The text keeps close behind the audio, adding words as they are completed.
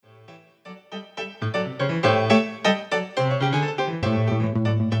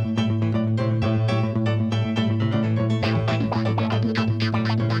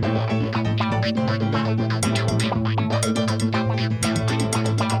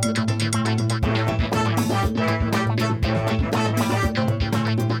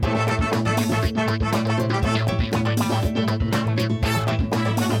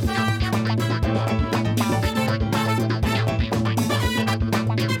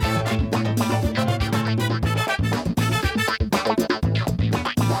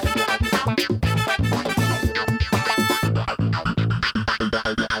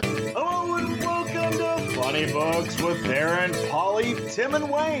Tim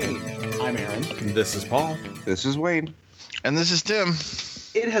and Wayne. I'm Aaron. This is Paul. This is Wayne. And this is Tim.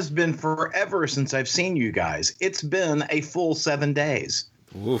 It has been forever since I've seen you guys. It's been a full 7 days.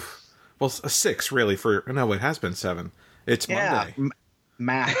 Oof. Well, 6 really no, it has been 7. It's Monday.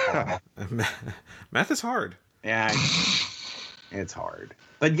 Math. Math is hard. Yeah, it's hard.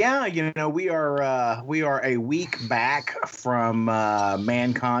 But yeah, we are a week back from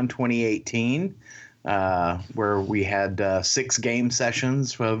ManCon 2018, where we had 6 game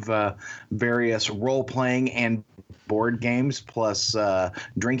sessions of various role-playing and board games, plus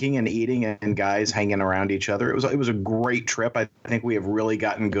drinking and eating and guys hanging around each other. It was a great trip. I think we have really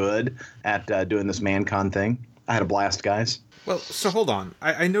gotten good at doing this ManCon thing. I had a blast, guys. Well, so hold on.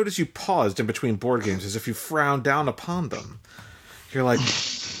 I noticed you paused in between board games as if you frowned down upon them. You're like,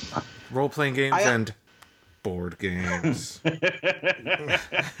 role-playing games and board games.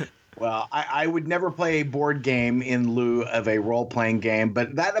 Well, I would never play a board game in lieu of a role-playing game,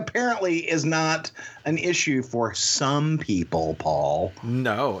 but that apparently is not an issue for some people, Paul.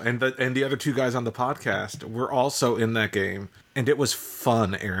 No, and the other 2 guys on the podcast were also in that game, and it was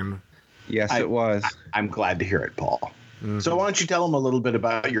fun, Aaron. Yes, it was. I'm glad to hear it, Paul. Mm-hmm. So why don't you tell them a little bit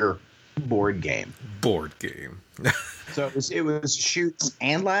about your board game? Board game. So it was shoots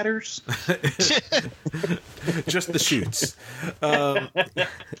and ladders? Just the shoots.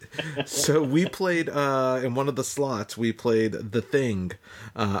 So we played, in one of the slots, we played The Thing,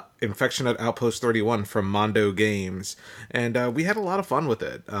 Infection at Outpost 31 from Mondo Games. And we had a lot of fun with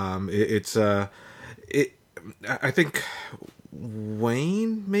it. I think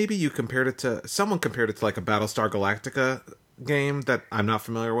Wayne, maybe someone compared it to like a Battlestar Galactica game that I'm not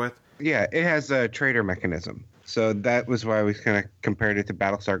familiar with. Yeah, it has a trader mechanism. So that was why we kind of compared it to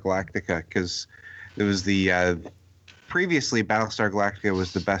Battlestar Galactica, because it was previously Battlestar Galactica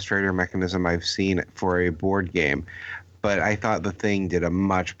was the best trader mechanism I've seen for a board game, but I thought The Thing did a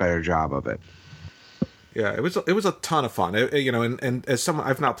much better job of it. Yeah, it was a ton of fun. And as someone,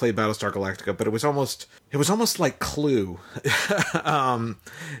 I've not played Battlestar Galactica, but it was almost like Clue.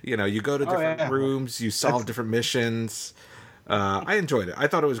 You go to different rooms, you solve different missions. I enjoyed it. I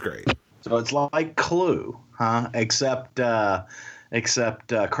thought it was great. So it's like Clue, huh? Except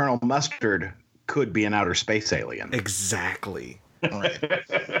Colonel Mustard could be an outer space alien. Exactly. Right.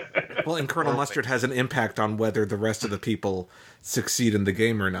 Well, and Colonel Mustard has an impact on whether the rest of the people succeed in the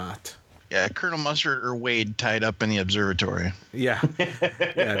game or not. Yeah, Colonel Mustard or Wade tied up in the observatory. Yeah.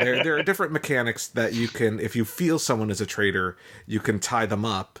 There are different mechanics that you can, if you feel someone is a traitor, you can tie them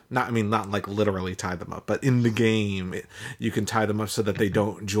up. Not like literally tie them up, but in the game, you can tie them up so that they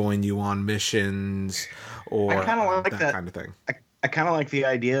don't join you on missions or I kind of like that kind of thing. I kind of like the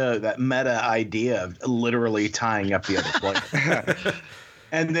that meta idea of literally tying up the other player.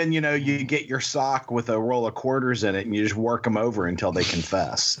 And then, you get your sock with a roll of quarters in it and you just work them over until they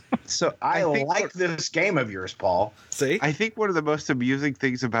confess. So I like this game of yours, Paul. See? I think one of the most amusing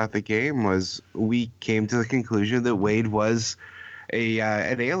things about the game was we came to the conclusion that Wade was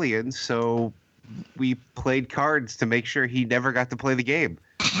an alien, so we played cards to make sure he never got to play the game.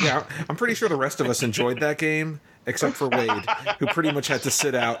 Yeah, I'm pretty sure the rest of us enjoyed that game, except for Wade, who pretty much had to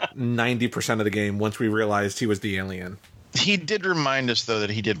sit out 90% of the game once we realized he was the alien. He did remind us, though, that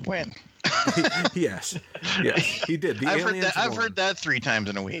he did win. Yes, he did. I've heard that 3 times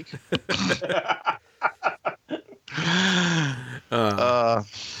in a week.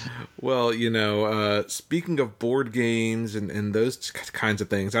 Well, speaking of board games and those kinds of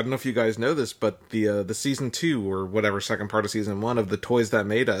things, I don't know if you guys know this, but the season 2 or whatever second part of season 1 of The Toys That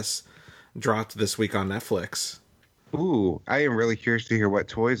Made Us dropped this week on Netflix. Ooh, I am really curious to hear what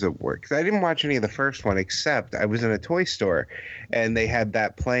toys it were, because I didn't watch any of the first one, except I was in a toy store and they had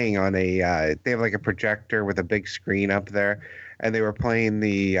that playing on they have like a projector with a big screen up there, and they were playing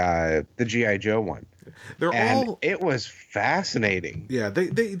the G.I. Joe one. It was fascinating. Yeah,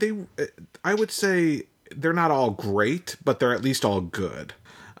 they I would say they're not all great, but they're at least all good.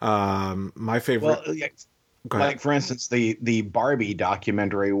 My favorite. Well, like, for instance, the Barbie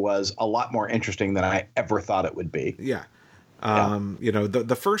documentary was a lot more interesting than I ever thought it would be. Yeah.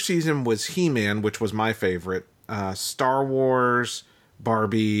 The first season was He-Man, which was my favorite, Star Wars,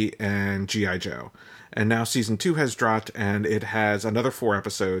 Barbie, and G.I. Joe. And now season 2 has dropped, and it has another 4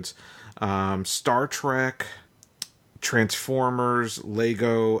 episodes. Star Trek, Transformers,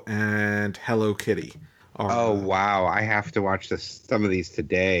 Lego, and Hello Kitty. Oh, wow. I have to watch some of these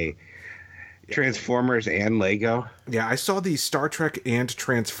today. Transformers and Lego. Yeah, I saw the Star Trek and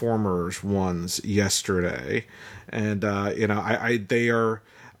Transformers ones yesterday, and I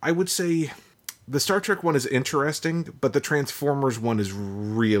would say the Star Trek one is interesting, but the Transformers one is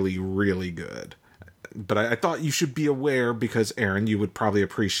really, really good. but I thought you should be aware because, Aaron, you would probably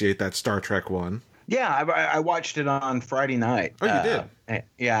appreciate that Star Trek one. Yeah, I watched it on Friday night. Oh, you did?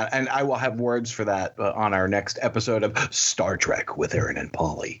 Yeah, and I will have words for that on our next episode of Star Trek with Aaron and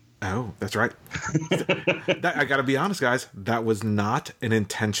Polly. Oh, that's right. I got to be honest, guys. That was not an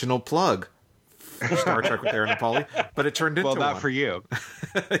intentional plug for Star Trek with Aaron and Polly, but it turned into one. Well, not for you.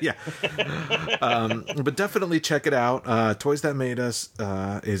 Yeah. But definitely check it out. Toys That Made Us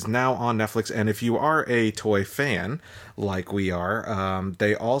is now on Netflix. And if you are a toy fan, like we are,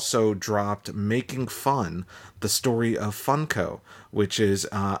 they also dropped Making Fun, the story of Funko, which is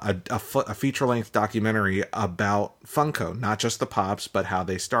a feature-length documentary about Funko, not just the Pops, but how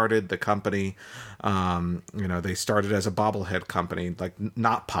they started the company. They started as a bobblehead company, like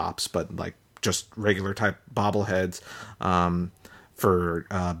not Pops, but like just regular type bobbleheads for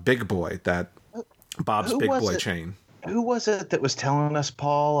Big Boy, that Bob's Big Boy chain. Who was it that was telling us,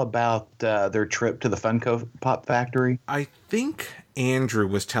 Paul, about their trip to the Funko Pop factory? I think Andrew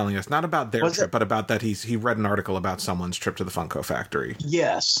was telling us, not about their trip, but about that he read an article about someone's trip to the Funko factory.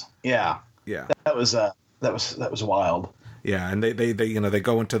 Yes. Yeah. Yeah. That was wild. Yeah, and they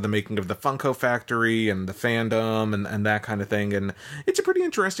go into the making of the Funko factory and the fandom and that kind of thing, and it's a pretty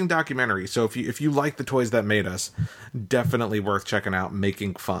interesting documentary. So if you like the Toys That Made Us, definitely worth checking out.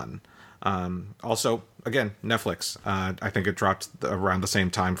 Making Fun. Also, again, Netflix. I think it dropped around the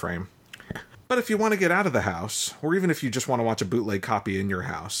same time frame. But if you want to get out of the house, or even if you just want to watch a bootleg copy in your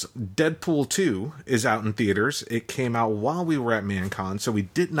house, Deadpool 2 is out in theaters. It came out while we were at ManCon, so we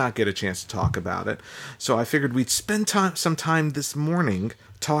did not get a chance to talk about it. So I figured we'd spend some time this morning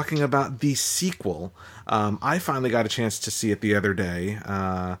talking about the sequel. I finally got a chance to see it the other day.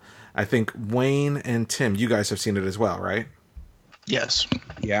 I think Wayne and Tim, you guys have seen it as well, right? Yes.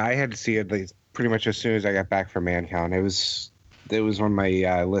 Yeah, I had to see it pretty much as soon as I got back from ManCon. It was on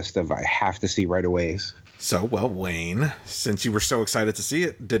my list of I have to see right away. So, well, Wayne, since you were so excited to see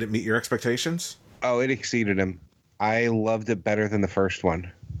it, did it meet your expectations? Oh, it exceeded them. I loved it better than the first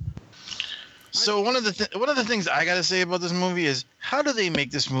one. So one of the things I got to say about this movie is, how do they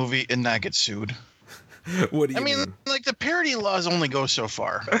make this movie and not get sued? What do you mean? Like, the parody laws only go so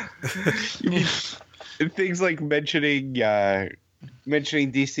far. You mean things like mentioning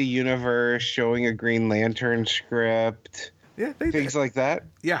DC Universe, showing a Green Lantern script, Yeah, things like that.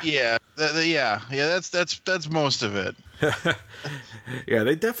 Yeah. Yeah, that's most of it. Yeah,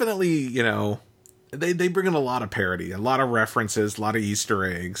 they definitely, they bring in a lot of parody, a lot of references, a lot of Easter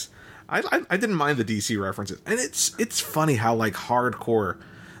eggs. I didn't mind the DC references, and it's funny how like hardcore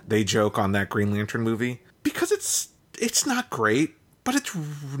they joke on that Green Lantern movie, because it's not great, but it's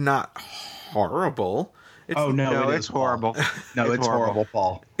not horrible. It's horrible. No, it's horrible,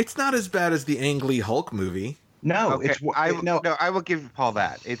 Paul. It's not as bad as the Ang Lee Hulk movie. No, Okay, I will give Paul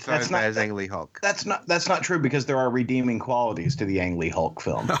that. It's not as bad as Ang Lee Hulk. That's not true, because there are redeeming qualities to the Ang Lee Hulk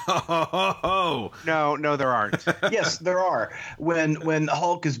film. Oh No, there aren't. Yes, there are. When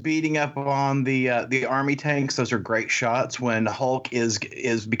Hulk is beating up on the army tanks, those are great shots. When Hulk is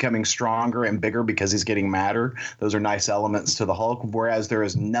becoming stronger and bigger because he's getting madder, those are nice elements to the Hulk. Whereas there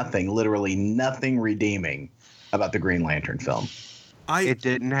is literally nothing redeeming about the Green Lantern film. It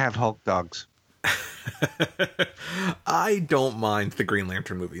didn't have Hulk dogs. I don't mind the Green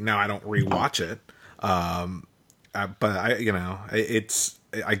Lantern movie. Now, I don't rewatch it, but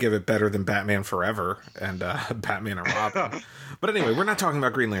I give it better than Batman Forever and Batman and Robin. But anyway, we're not talking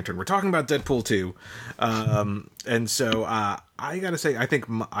about Green Lantern. We're talking about Deadpool 2. And so I gotta say, I think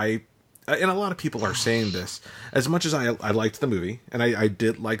and a lot of people are saying this, as much as I liked the movie, and I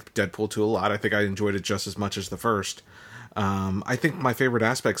did like Deadpool 2 a lot. I think I enjoyed it just as much as the first. I think my favorite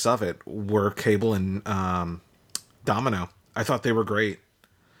aspects of it were Cable and Domino. I thought they were great.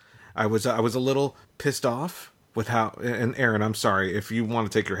 I was a little pissed off with how. And Aaron, I'm sorry if you want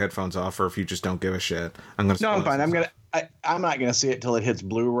to take your headphones off, or if you just don't give a shit. I'm fine. I'm not gonna see it till it hits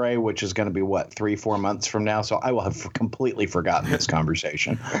Blu-ray, which is gonna be 3-4 months from now. So I will have completely forgotten this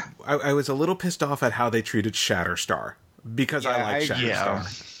conversation. I was a little pissed off at how they treated Shatterstar, because I like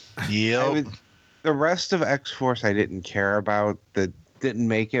Shatterstar. Yep. The rest of X-Force I didn't care about, that didn't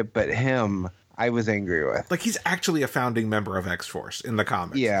make it, but him I was angry with. Like, he's actually a founding member of X-Force in the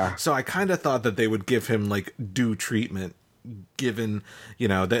comics. Yeah. So I kind of thought that they would give him like due treatment, given,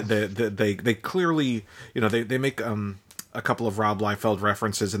 that they clearly, they make a couple of Rob Liefeld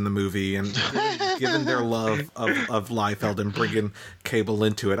references in the movie, and given their love of Liefeld and bringing Cable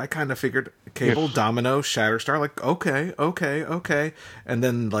into it, I kind of figured Cable, Domino, Shatterstar, like, okay. And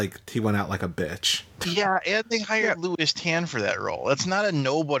then, like, he went out like a bitch. Yeah, and they hired Louis Tan for that role. That's not a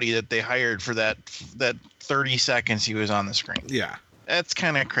nobody that they hired for that 30 seconds he was on the screen. Yeah. That's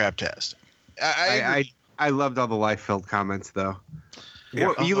kind of craptastic. I loved all the life-filled comments though.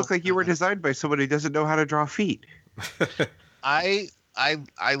 Yeah. Well, you look like you were designed by somebody who doesn't know how to draw feet. I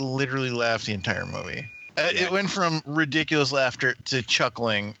literally laughed the entire movie. It went from ridiculous laughter to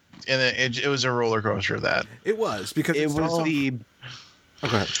chuckling, and it was a roller coaster of that. It was because It it's was all... the.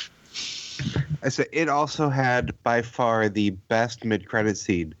 Okay. I said it also had by far the best mid-credit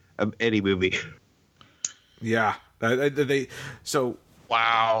scene of any movie. Yeah. So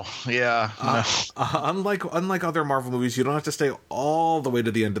Wow. Yeah. No. unlike other Marvel movies, you don't have to stay all the way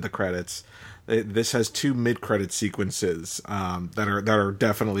to the end of the credits. This has 2 mid-credit sequences that are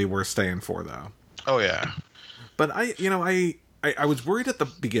definitely worth staying for, though. Oh yeah. But I was worried at the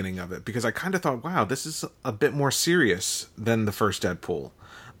beginning of it because I kind of thought, wow, this is a bit more serious than the first Deadpool.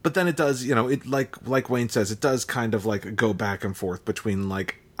 But then it does, it like Wayne says, it does kind of like go back and forth between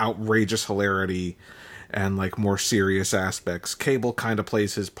like outrageous hilarity and like more serious aspects. Cable kind of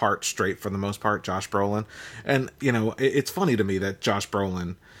plays his part straight for the most part, Josh Brolin. And, it's funny to me that Josh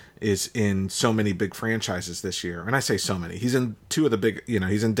Brolin is in so many big franchises this year. And I say so many. He's in 2 of the big,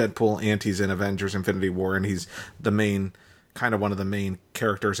 he's in Deadpool and he's in Avengers Infinity War, and he's kind of one of the main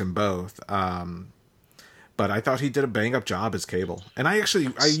characters in both. But I thought he did a bang up job as Cable. And I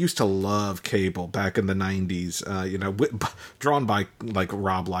used to love Cable back in the 90s, drawn by like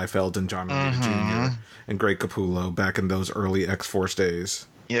Rob Liefeld and John Romita Jr. and Greg Capullo back in those early X-Force days.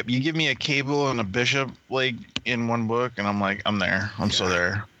 Yep. You give me a Cable and a Bishop like in one book, and I'm like, I'm there. I'm so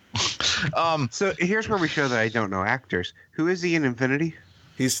there. So here's where we show that I don't know actors. Who is he in Infinity?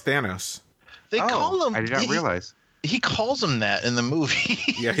 He's Thanos. They call him. I did not realize. He calls him that in the movie.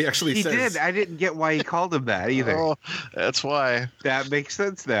 Yeah, he actually He says... did. I didn't get why he called him that either. Oh, that's why. That makes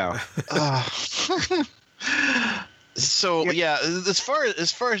sense now. So yeah, as far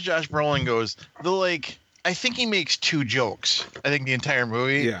as Josh Brolin goes, I think he makes 2 jokes. I think the entire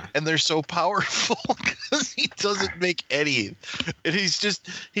movie, yeah, and they're so powerful because he doesn't make any, and he's just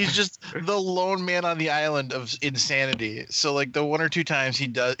the lone man on the island of insanity. So like the 1 or 2 times he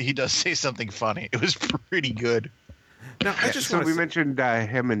does say something funny, it was pretty good. Now we mentioned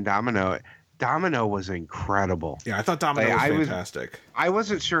him and Domino. Domino was incredible. Yeah, I thought Domino was fantastic. I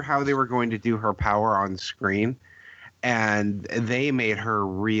wasn't sure how they were going to do her power on screen, and they made her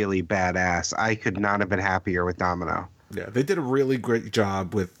really badass. I could not have been happier with Domino. Yeah, they did a really great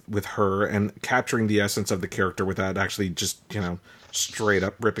job with her and capturing the essence of the character without actually just, straight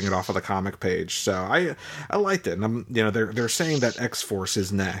up ripping it off of the comic page. So I liked it. And they're saying that X-Force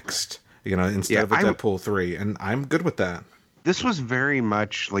is next, instead of a Deadpool 3, and I'm good with that. This was very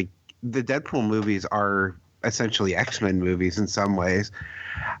much like the Deadpool movies are essentially X-Men movies in some ways.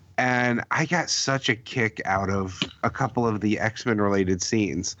 And I got such a kick out of a couple of the X-Men related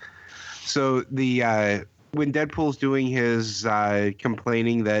scenes. So when Deadpool's doing his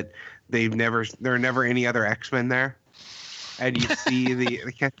complaining that there are never any other X-Men there, and you see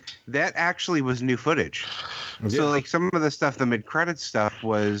that actually was new footage. Yeah. So like some of the stuff, the mid-credit stuff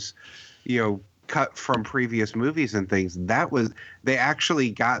was, cut from previous movies and things. They actually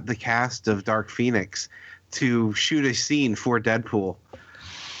got the cast of Dark Phoenix to shoot a scene for Deadpool.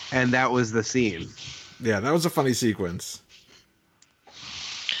 And that was the scene. Yeah, that was a funny sequence.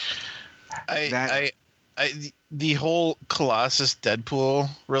 The whole Colossus Deadpool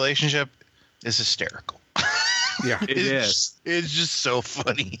relationship is hysterical. Yeah, it is. It's just so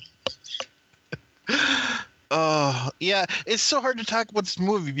funny. Oh yeah, it's so hard to talk about this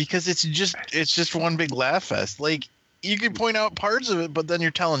movie because it's just one big laugh fest. Like you can point out parts of it, but then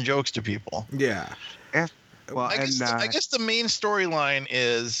you're telling jokes to people. Yeah. Well, I guess the main storyline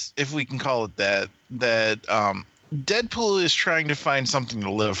is, if we can call it that Deadpool is trying to find something to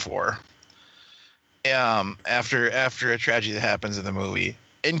live for. After a tragedy that happens in the movie,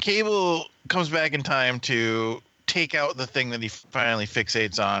 and Cable comes back in time to take out the thing that he finally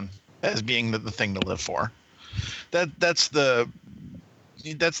fixates on as being the thing to live for. That's the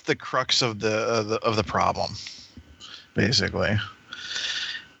crux of the problem, basically.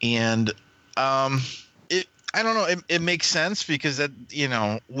 And I don't know. It makes sense because that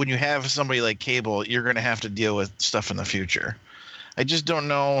when you have somebody like Cable, you're going to have to deal with stuff in the future. I just don't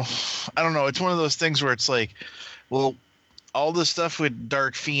know. I don't know. It's one of those things where it's like, well, all the stuff with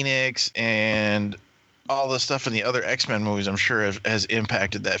Dark Phoenix and all the stuff in the other X-Men movies, I'm sure has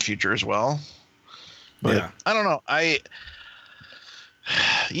impacted that future as well. But yeah. I don't know.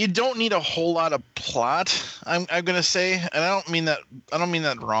 You don't need a whole lot of plot. I'm gonna say, and I don't mean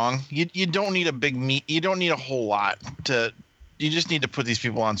that wrong. You don't need a big meat. You don't need a whole lot to just need to put these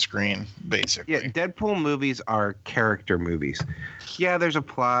people on screen, basically. Yeah, Deadpool movies are character movies. Yeah, there's a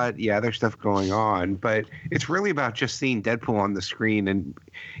plot. Yeah, there's stuff going on, but it's really about just seeing Deadpool on the screen and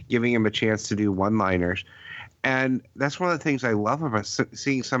giving him a chance to do one-liners. And that's one of the things I love about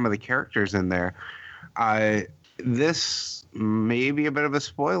seeing some of the characters in there. This may be a bit of a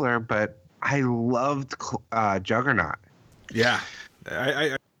spoiler, but I loved Juggernaut. Yeah,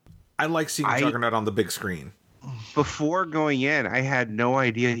 I like seeing Juggernaut on the big screen. Before going in, I had no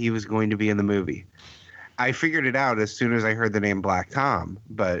idea he was going to be in the movie. I figured it out as soon as I heard the name Black Tom,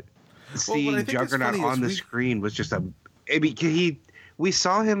 but seeing Juggernaut on the screen was just we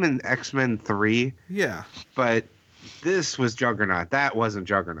saw him in X-Men 3. Yeah. But this was Juggernaut. That wasn't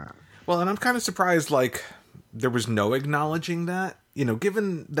Juggernaut. Well, and I'm kind of surprised, like, there was no acknowledging that. You know,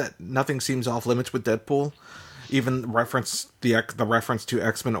 given that nothing seems off limits with Deadpool, even the reference to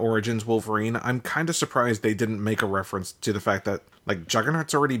X-Men Origins Wolverine, I'm kind of surprised they didn't make a reference to the fact that, like,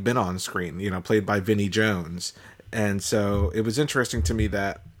 Juggernaut's already been on screen, you know, played by Vinnie Jones. And so it was interesting to me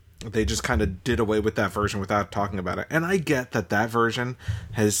that they just kind of did away with that version without talking about it. And I get that version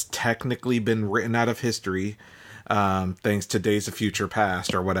has technically been written out of history, thanks to Days of Future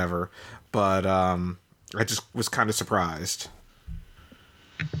Past or whatever. But I just was kind of surprised.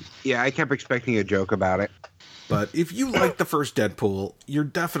 Yeah, I kept expecting a joke about it. But if you like the first Deadpool, you're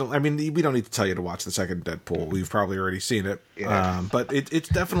definitely... I mean, we don't need to tell you to watch the second Deadpool. We've probably already seen it. Yeah. But it's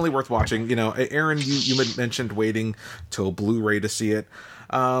definitely worth watching. You know, Aaron, you had mentioned waiting till Blu-ray to see it.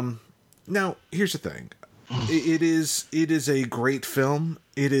 Now, here's the thing. It is a great film.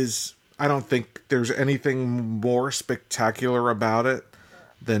 It is... I don't think there's anything more spectacular about it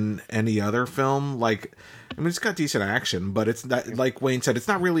than any other film. Like... I mean, it's got decent action, but it's not, like Wayne said, it's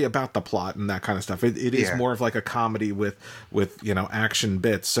not really about the plot and that kind of stuff. It is more of like a comedy with you know, action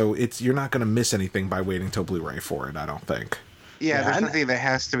bits. So you're not going to miss anything by waiting till Blu-ray for it, I don't think. Yeah, there's nothing that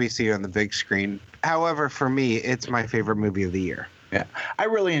has to be seen on the big screen. However, for me, it's my favorite movie of the year. Yeah, I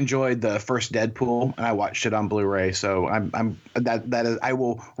really enjoyed the first Deadpool, and I watched it on Blu-ray. So I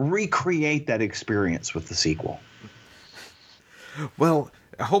will recreate that experience with the sequel. Well,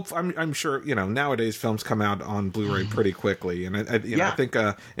 I'm sure, you know, nowadays films come out on Blu-ray pretty quickly, and I think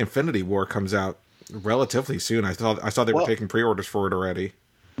Infinity War comes out relatively soon. I saw they were taking pre-orders for it already.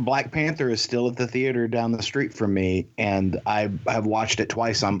 Black Panther is still at the theater down the street from me, and I have watched it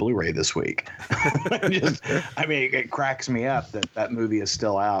twice on Blu-ray this week. It cracks me up that movie is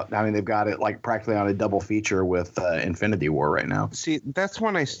still out. I mean, they've got it like practically on a double feature with Infinity War right now. See, that's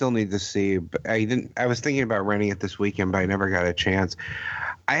one I still need to see, but I was thinking about renting it this weekend, but I never got a chance.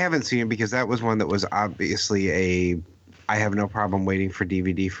 I haven't seen it because that was one that was obviously I have no problem waiting for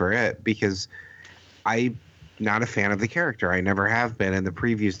DVD for it, because I'm not a fan of the character. I never have been, and the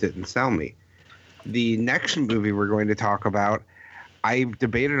previews didn't sell me. The next movie we're going to talk about, I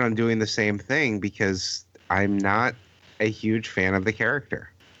debated on doing the same thing because I'm not a huge fan of the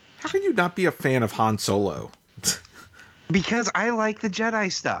character. How can you not be a fan of Han Solo? Because I like the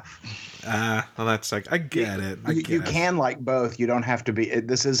Jedi stuff. Well, that's like, I get it. You can like both. You don't have to be.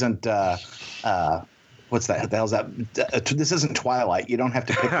 This isn't. What's that? The hell's that? This isn't Twilight. You don't have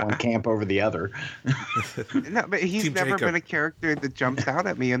to pick one camp over the other. No, but he's Team never Jacob. been a character that jumps out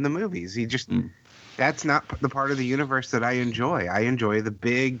at me in the movies. He just that's not the part of the universe that I enjoy. I enjoy the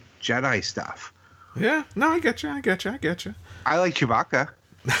big Jedi stuff. Yeah, no, I get you. I like Chewbacca.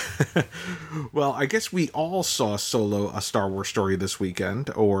 Well, I guess we all saw Solo: A Star Wars Story this weekend,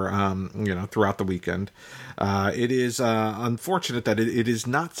 or throughout the weekend. It is unfortunate that it is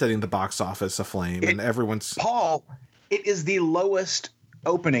not setting the box office aflame, and everyone's Paul. It is the lowest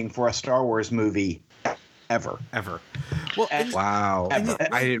opening for a Star Wars movie ever. Well, Wow,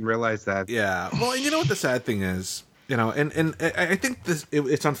 I didn't realize that. yeah. Well, and you know what the sad thing is, and I think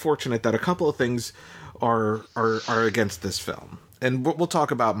it's unfortunate that a couple of things are against this film. And we'll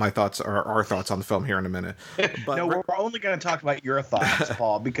talk about my thoughts, or our thoughts on the film here in a minute. But No, we're only going to talk about your thoughts,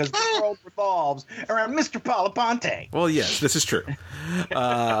 Paul, because the world revolves around Mr. Palaponte. Well, yes, this is true.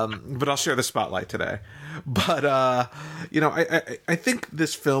 But I'll share the spotlight today. But, I think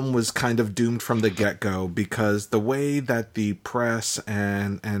this film was kind of doomed from the get-go, because the way that the press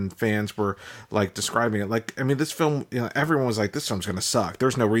and fans were, like, describing it, like, I mean, this film, everyone was like, this film's going to suck.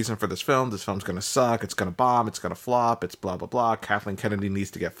 There's no reason for this film. This film's going to suck. It's going to bomb. It's going to flop. It's blah, blah, blah. Kathleen Kennedy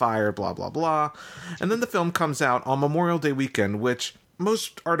needs to get fired, blah, blah, blah. And then the film comes out on Memorial Day weekend, which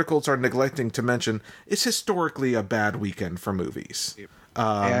most articles are neglecting to mention is historically a bad weekend for movies.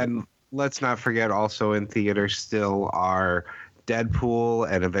 And let's not forget, also in theaters still are Deadpool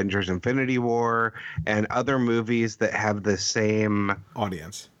and Avengers Infinity War and other movies that have the same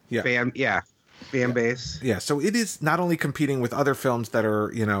audience. Yeah. fan. Yeah. fan base. Yeah, so it is not only competing with other films that are,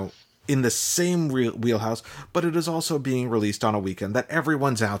 in the same wheelhouse, but it is also being released on a weekend that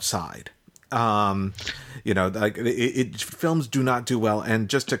everyone's outside. Films do not do well, and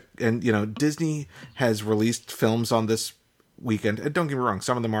Disney has released films on this weekend, and don't get me wrong,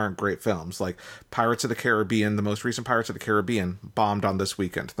 some of them aren't great films, like Pirates of the Caribbean. The most recent Pirates of the Caribbean bombed on this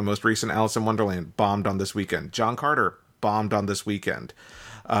weekend. The most recent Alice in Wonderland bombed on this weekend. John Carter bombed on this weekend.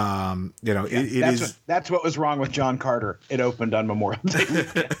 That's what was wrong with John Carter. It opened on Memorial Day.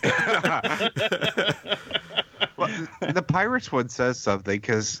 Well, the Pirates one says something,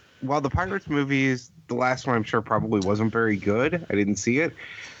 because while the Pirates movies, the last one I'm sure probably wasn't very good, I didn't see it,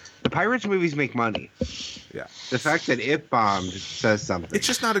 the Pirates movies make money. Yeah. The fact that it bombed says something. It's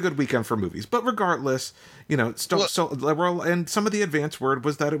just not a good weekend for movies. But regardless, and some of the advance word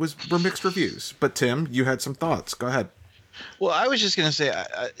was that were mixed reviews. But Tim, you had some thoughts. Go ahead. Well, I was just going to say,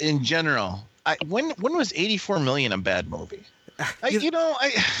 in general, when was 84 million a bad movie?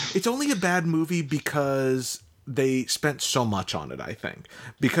 It's only a bad movie because they spent so much on it, I think.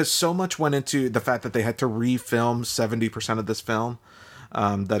 Because so much went into the fact that they had to refilm 70% of this film.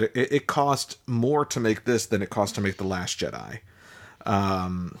 That it cost more to make this than it cost to make The Last Jedi.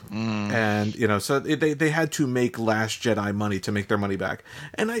 And so they had to make Last Jedi money to make their money back.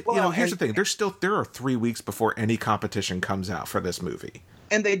 And here's the thing: there are 3 weeks before any competition comes out for this movie.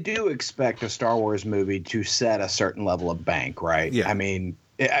 And they do expect a Star Wars movie to set a certain level of bank, right? Yeah.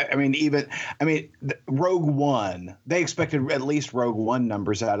 Rogue One, they expected at least Rogue One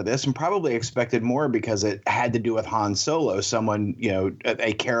numbers out of this, and probably expected more because it had to do with Han Solo, someone,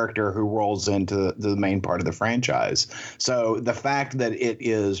 a character who rolls into the main part of the franchise. So the fact that it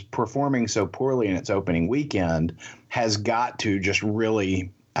is performing so poorly in its opening weekend has got to just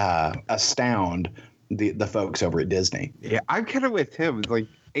really astound the folks over at Disney. Yeah, I'm kind of with him. Like,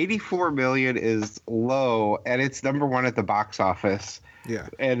 84 million is low, and it's number one at the box office. Yeah.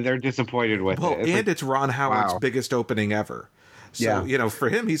 And they're disappointed with it. It's Ron Howard's biggest opening ever. So, for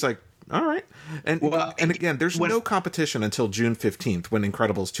him, he's like, all right. And again, there's no competition until June 15th when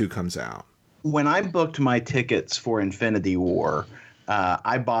Incredibles 2 comes out. When I booked my tickets for Infinity War,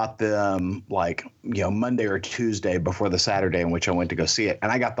 I bought them Monday or Tuesday before the Saturday in which I went to go see it.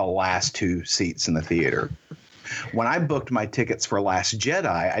 And I got the last 2 seats in the theater. When I booked my tickets for Last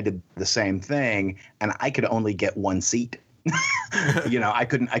Jedi, I did the same thing, and I could only get 1 seat. I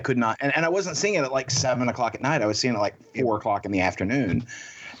could not. And I wasn't seeing it at 7:00 at night. I was seeing it 4:00 in the afternoon.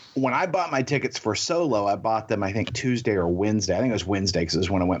 When I bought my tickets for Solo, I bought them, I think, Tuesday or Wednesday. I think it was Wednesday because it was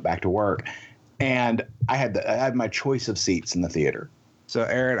when I went back to work. And I had my choice of seats in the theater. So,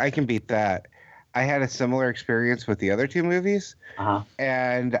 Aaron, I can beat that. I had a similar experience with the other 2 movies. Uh-huh.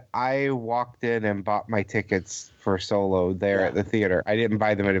 And I walked in and bought my tickets for Solo there at the theater. I didn't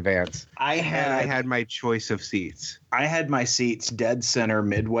buy them in advance. I had my choice of seats. I had my seats dead center,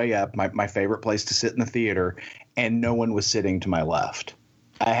 midway up, my favorite place to sit in the theater, and no one was sitting to my left.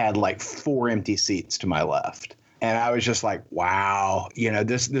 I had 4 empty seats to my left. And I was just like, wow,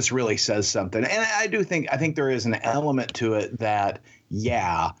 this really says something. And I think there is an element to it that,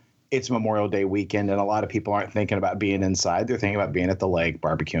 it's Memorial Day weekend, and a lot of people aren't thinking about being inside. They're thinking about being at the lake,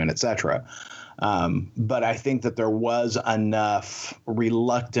 barbecuing, etc. But I think that there was enough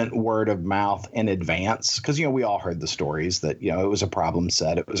reluctant word of mouth in advance because, we all heard the stories that, it was a problem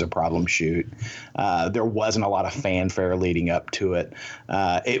set. It was a problem shoot. There wasn't a lot of fanfare leading up to it.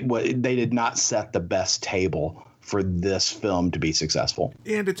 They did not set the best table for this film to be successful.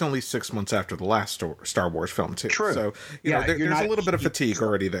 And it's only 6 months after the last Star Wars film, too. True. So, there's a little bit of fatigue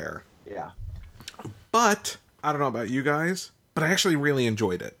already there. Yeah. But, I don't know about you guys, but I actually really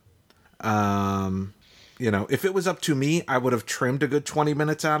enjoyed it. If it was up to me, I would have trimmed a good 20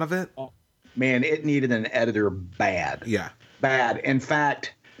 minutes out of it. Man, it needed an editor bad. Yeah. Bad. In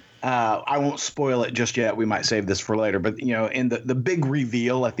fact, I won't spoil it just yet. We might save this for later. But, in the big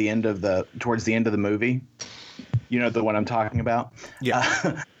reveal at the end towards the end of the movie, the one I'm talking about?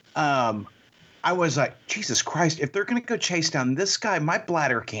 Yeah. I was like, Jesus Christ, if they're going to go chase down this guy, my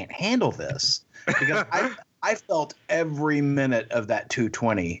bladder can't handle this. Because I felt every minute of that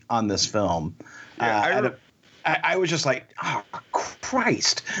 220 on this film. I was just like, oh,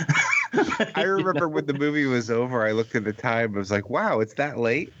 Christ. I remember when the movie was over, I looked at the time. I was like, wow, it's that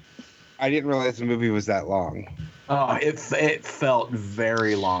late? I didn't realize the movie was that long. Oh, it felt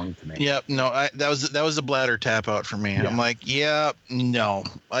very long to me. Yep, no, that was a bladder tap out for me. Yeah. I'm like, no,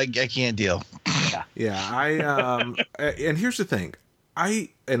 I can't deal. Yeah, and here's the thing, I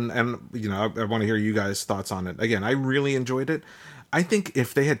want to hear you guys' thoughts on it. Again, I really enjoyed it. I think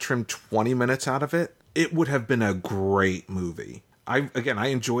if they had trimmed 20 minutes out of it, it would have been a great movie. I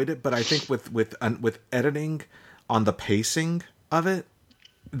enjoyed it, but I think with editing on the pacing of it,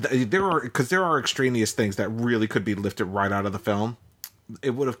 there are extraneous things that really could be lifted right out of the film.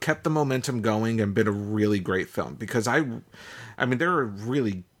 It would have kept the momentum going and been a really great film, because I mean, there are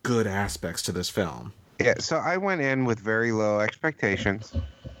really good aspects to this film. Yeah, so I went in with very low expectations.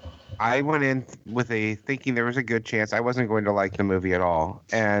 I went in with thinking there was a good chance I wasn't going to like the movie at all,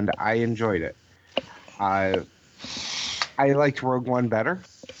 and I enjoyed it. I liked Rogue One better,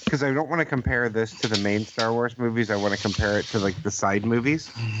 because I don't want to compare this to the main Star Wars movies. I want to compare it to like the side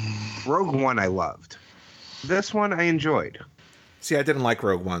movies. Rogue One I loved. This one I enjoyed. See, I didn't like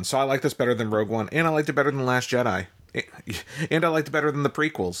Rogue One, so I like this better than Rogue One, and I liked it better than Last Jedi, and I liked it better than the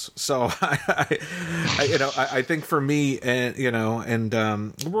prequels. So I think for me, and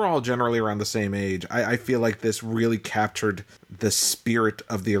we're all generally around the same age. I feel like this really captured the spirit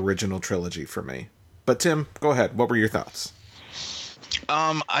of the original trilogy for me. But Tim, go ahead. What were your thoughts?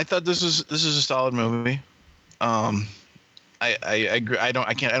 I thought this is a solid movie. I agree. I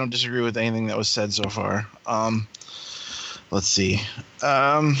don't disagree with anything that was said so far. Let's see.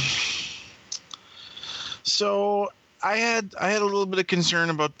 So I had a little bit of concern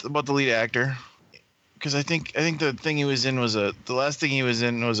about the lead actor, because I think the thing he was in was the last thing he was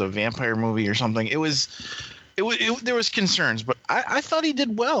in was a vampire movie or something. There was concerns, but I thought he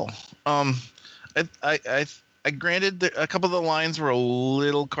did well. I granted that a couple of the lines were a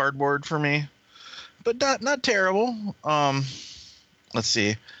little cardboard for me, but not terrible. Let's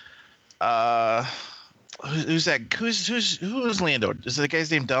see. Who's that? Who's Lando? Is the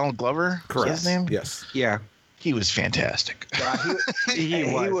guy's name Donald Glover? Correct. Is his name? Yes. Yeah. He was fantastic. He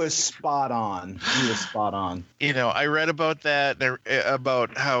was spot on. He was spot on. I read about that,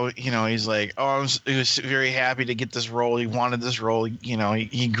 about how, he's like, he was very happy to get this role. He wanted this role.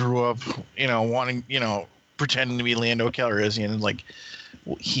 He grew up, wanting, pretending to be Lando Calrissian, and like,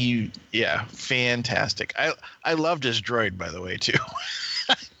 fantastic. I loved his droid, by the way, too.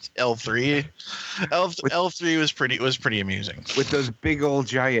 L3 was pretty amusing, With those big old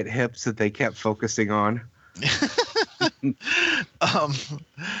giant hips that they kept focusing on.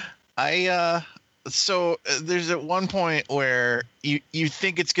 So there's at one point where you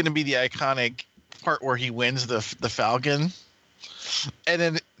think it's going to be the iconic part where he wins the Falcon, and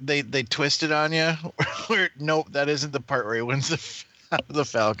then they twist it on you where nope, that isn't the part where he wins the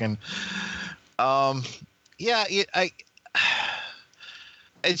Falcon. I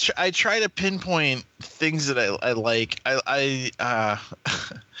try to pinpoint things that I like.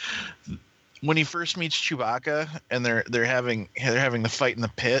 When he first meets Chewbacca and they're having the fight in the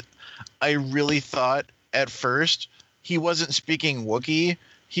pit, I really thought at first he wasn't speaking Wookiee,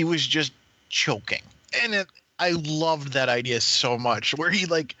 he was just choking. And I loved that idea so much, where he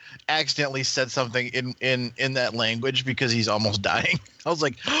like accidentally said something in that language because he's almost dying. I was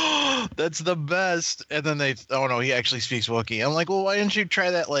like, oh, that's the best. And then he actually speaks Wookiee. I'm like, well, why didn't you try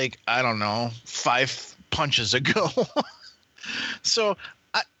that, like, I don't know, 5 punches ago? So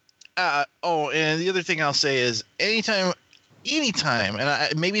and the other thing I'll say is anytime,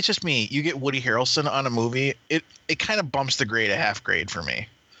 and maybe it's just me, you get Woody Harrelson on a movie, it kind of bumps the grade a half grade for me.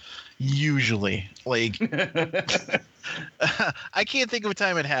 Usually, like, I can't think of a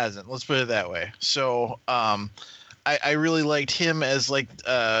time it hasn't. Let's put it that way. So, I really liked him as, like,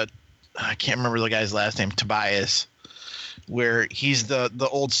 I can't remember the guy's last name, Tobias, where he's the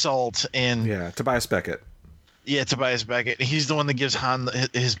old salt in. Yeah, Tobias Beckett. Yeah, Tobias Beckett. He's the one that gives Han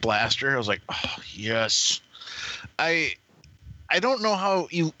his blaster. I was like, oh yes. I don't know how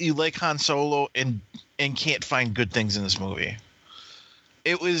you like Han Solo and can't find good things in this movie.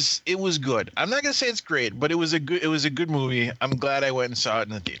 It was good. I'm not gonna say it's great, but it was a good movie. I'm glad I went and saw it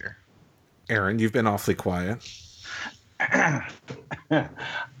in the theater. Aaron, you've been awfully quiet. I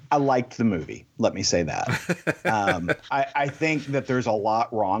liked the movie. Let me say that. I think that there's a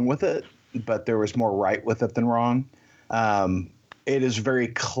lot wrong with it, but there was more right with it than wrong. It is very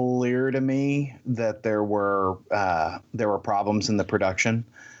clear to me that there were problems in the production.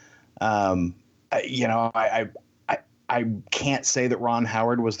 I can't say that Ron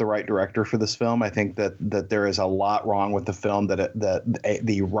Howard was the right director for this film. I think that there is a lot wrong with the film that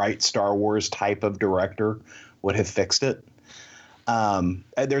the right Star Wars type of director would have fixed it.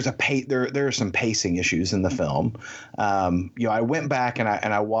 There are some pacing issues in the film. I went back and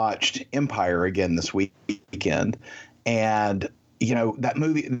I watched Empire again this weekend, and that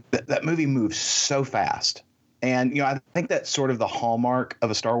movie moves so fast. And I think that's sort of the hallmark of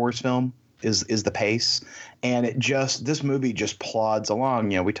a Star Wars film. is the pace, and this movie just plods along.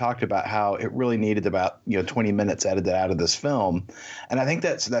 We talked about how it really needed about 20 minutes edited out of this film, and I think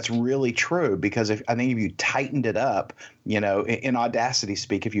that's really true, because I think if you tightened it up, in Audacity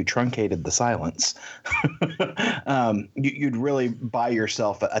speak, if you truncated the silence, you'd really buy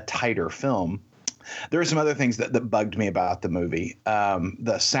yourself a tighter film. There are some other things that bugged me about the movie.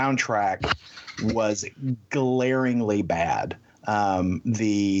 The soundtrack was glaringly bad.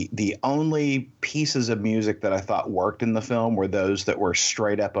 The only pieces of music that I thought worked in the film were those that were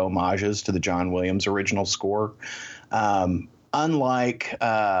straight up homages to the John Williams original score. Unlike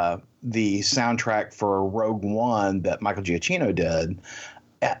the soundtrack for Rogue One that Michael Giacchino did,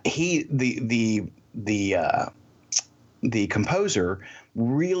 the composer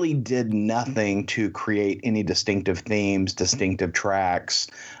really did nothing to create any distinctive themes, distinctive tracks.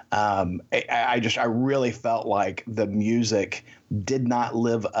 I really felt like the music did not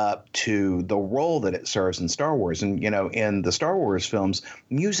live up to the role that it serves in Star Wars. And, in the Star Wars films,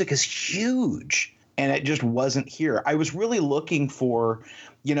 music is huge, and it just wasn't here. I was really looking for,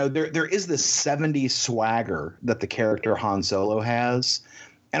 there is this 70s swagger that the character Han Solo has.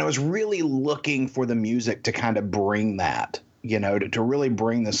 And I was really looking for the music to kind of bring that, to really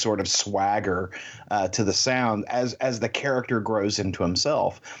bring this sort of swagger to the sound as the character grows into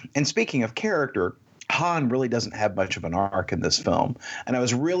himself. And speaking of character, Han really doesn't have much of an arc in this film. And I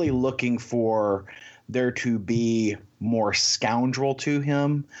was really looking for there to be more scoundrel to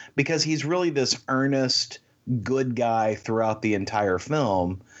him, because he's really this earnest, good guy throughout the entire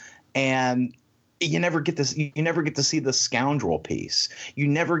film. And you never get to see the scoundrel piece. You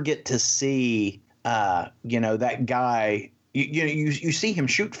never get to see, that guy. You see him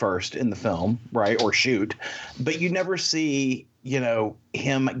shoot first in the film, right? Or shoot, but you never see,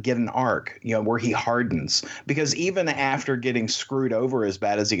 him get an arc, where he hardens. Because even after getting screwed over as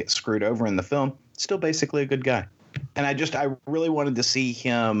bad as he gets screwed over in the film, still basically a good guy. And I really wanted to see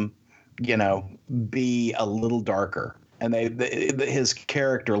him, be a little darker. And his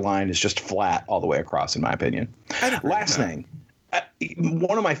character line is just flat all the way across, in my opinion. Last thing,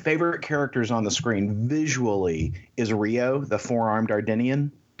 one of my favorite characters on the screen visually is Rio, the four-armed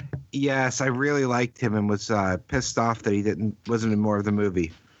Ardennian. Yes, I really liked him and was pissed off that he wasn't in more of the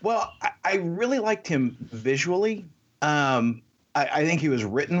movie. Well, I really liked him visually. I think he was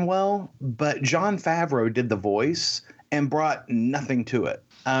written well, but Jon Favreau did the voice and brought nothing to it.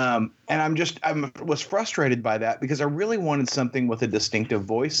 And I was frustrated by that, because I really wanted something with a distinctive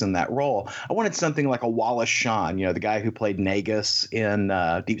voice in that role. I wanted something like a Wallace Shawn, the guy who played Nagus in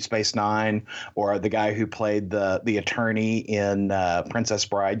Deep Space Nine, or the guy who played the attorney in Princess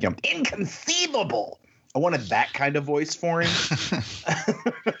Bride. Inconceivable. I wanted that kind of voice for him.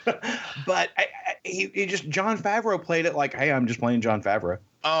 But Jon Favreau played it like, hey, I'm just playing Jon Favreau.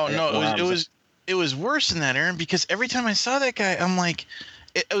 Oh, no, it was worse than that, Aaron, because every time I saw that guy, I'm like,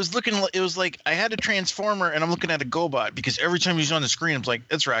 it was like I had a Transformer and I'm looking at a GoBot, because every time he's on the screen, I'm like,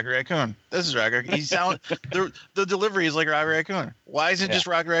 it's Rocket Raccoon. This is Rocket Raccoon. The delivery is like Rocket Raccoon. Why isn't it just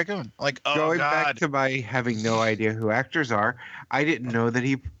Rocket Raccoon? Like, oh, Going God. back to my having no idea who actors are, I didn't know that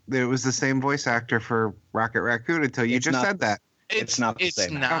it was the same voice actor for Rocket Raccoon until you just said that. It's not the same.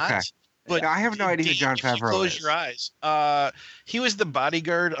 It's not. Okay. But I have no idea who Jon Favreau is. Close your eyes. He was the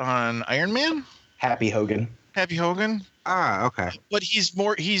bodyguard on Iron Man. Happy Hogan. Ah, okay. But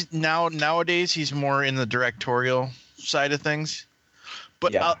nowadays he's more in the directorial side of things.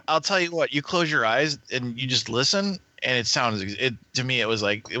 But yeah. I'll tell you what, you close your eyes and you just listen, and to me it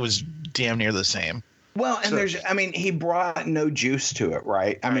was damn near the same. Well, and he brought no juice to it,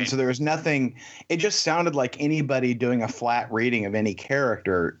 right? I mean, so there was nothing. It just sounded like anybody doing a flat reading of any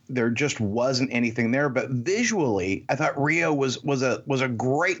character. There just wasn't anything there. But visually, I thought Rio was a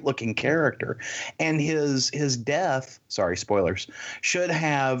great looking character, and his death, sorry, spoilers, should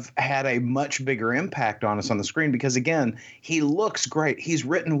have had a much bigger impact on us on the screen, because again, he looks great. He's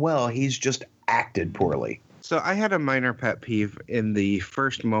written well. He's just acted poorly. So I had a minor pet peeve in the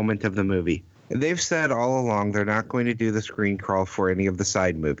first moment of the movie. They've said all along they're not going to do the screen crawl for any of the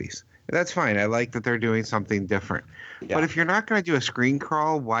side movies. That's fine. I like that they're doing something different. Yeah. But if you're not going to do a screen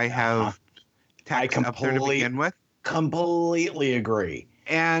crawl, why have text up there to begin with? Completely agree.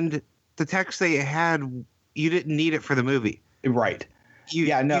 And the text they had, you didn't need it for the movie. Right. You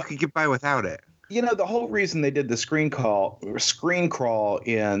could get by without it. The whole reason they did the screen crawl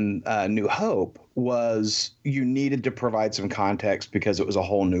in New Hope was you needed to provide some context because it was a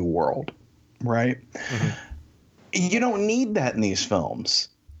whole new world. Right. Mm-hmm. You don't need that in these films.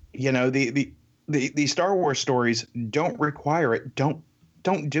 The Star Wars stories don't require it. Don't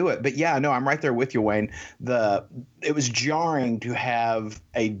don't do it. But yeah, no, I'm right there with you, Wayne. It was jarring to have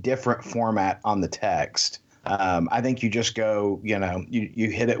a different format on the text. I think you just go, you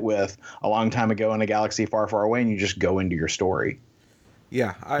hit it with a long time ago in a galaxy far, far away, and you just go into your story.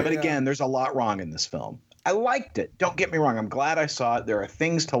 Yeah. But again, there's a lot wrong in this film. I liked it. Don't get me wrong. I'm glad I saw it. There are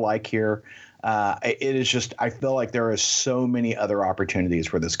things to like here. It is just, I feel like there are so many other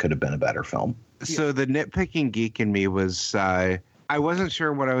opportunities where this could have been a better film. So the nitpicking geek in me was, I wasn't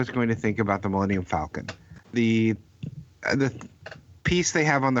sure what I was going to think about the Millennium Falcon. The piece they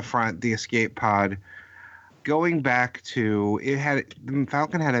have on the front, the escape pod, going back to the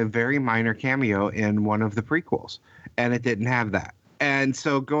Falcon had a very minor cameo in one of the prequels, and it didn't have that. And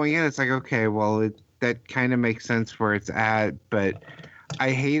so going in, it's like, okay, well, that kind of makes sense where it's at, but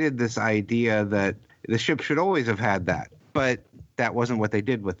I hated this idea that the ship should always have had that, but that wasn't what they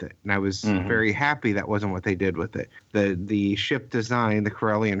did with it. And I was very happy that wasn't what they did with it. The ship design, the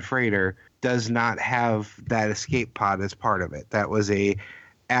Corellian freighter, does not have that escape pod as part of it. That was a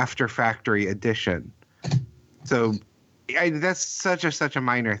after factory addition. So that's such a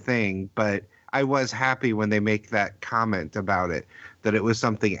minor thing, but I was happy when they make that comment about it, that it was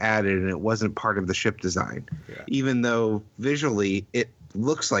something added and it wasn't part of the ship design, even though visually it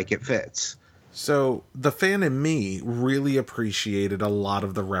looks like it fits. So the fan in me really appreciated a lot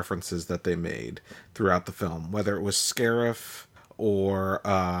of the references that they made throughout the film, whether it was Scarif or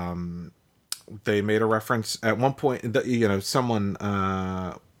they made a reference at one point, someone,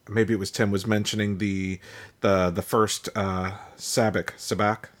 maybe it was Tim, was mentioning the first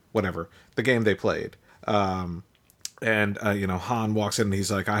Sabak, whatever, the game they played. Han walks in and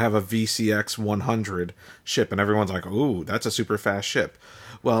he's like, I have a VCX 100 ship. And everyone's like, ooh, that's a super fast ship.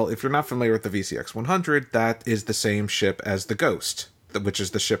 Well, if you're not familiar with the VCX 100, that is the same ship as the Ghost, which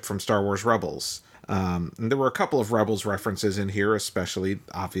is the ship from Star Wars Rebels. And there were a couple of Rebels references in here, especially,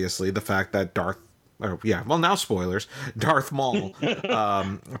 obviously, the fact that now spoilers, Darth Maul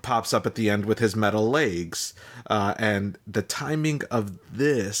pops up at the end with his metal legs. And the timing of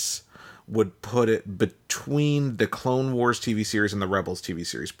this would put it between the Clone Wars TV series and the Rebels TV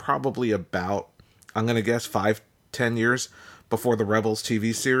series. Probably about, I'm going to guess, 5-10 years before the Rebels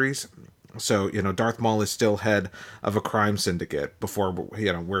TV series. So, Darth Maul is still head of a crime syndicate before,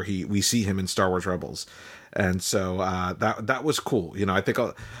 where we see him in Star Wars Rebels. And so that was cool. I think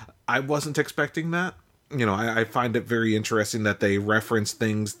I wasn't expecting that. I find it very interesting that they reference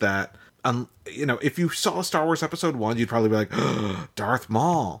things that, if you saw Star Wars Episode 1, you'd probably be like, oh, Darth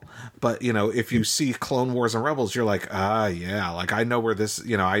Maul. But, if you see Clone Wars and Rebels, you're like, like I know where this,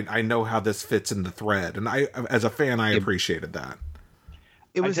 I know how this fits in the thread. And as a fan, I appreciated that.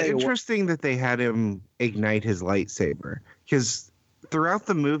 It was interesting that they had him ignite his lightsaber, because throughout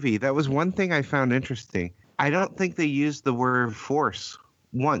the movie, that was one thing I found interesting. I don't think they used the word force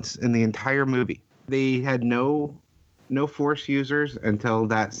once in the entire movie. They had no force users until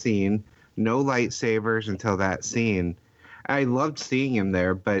that scene, no lightsabers until that scene. I loved seeing him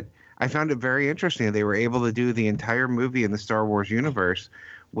there, but I found it very interesting that they were able to do the entire movie in the Star Wars universe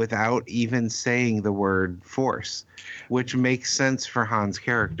without even saying the word force, which makes sense for Han's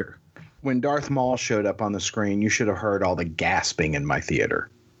character. When Darth Maul showed up on the screen, you should have heard all the gasping in my theater.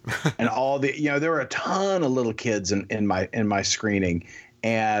 And all the, there were a ton of little kids in my screening,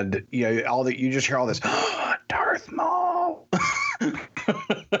 and you just hear all this, oh, Darth Maul.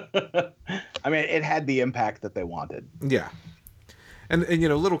 I mean, it had the impact that they wanted. Yeah. And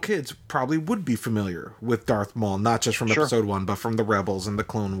little kids probably would be familiar with Darth Maul, not just from Episode 1, but from the Rebels and the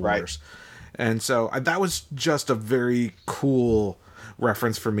Clone Wars. Right. And so that was just a very cool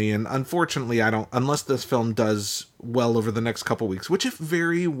reference for me. And unfortunately, unless this film does well over the next couple weeks, which it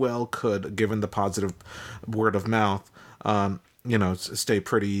very well could, given the positive word of mouth,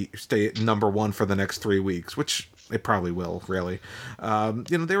 stay number one for the next 3 weeks, which it probably will, really.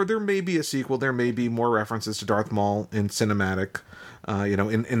 There may be a sequel. There may be more references to Darth Maul in cinematic,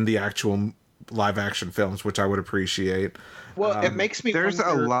 in the actual live action films, which I would appreciate. Well, it makes me There's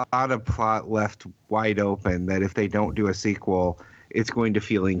a lot of plot left wide open that if they don't do a sequel, it's going to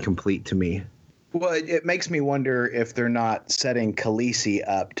feel incomplete to me. Well, it makes me wonder if they're not setting Khaleesi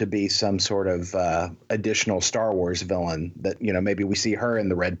up to be some sort of additional Star Wars villain that, maybe we see her in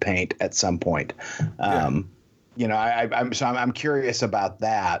the red paint at some point. I'm curious about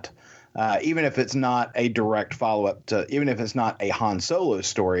that. Even if it's not a direct follow-up to, even if it's not a Han Solo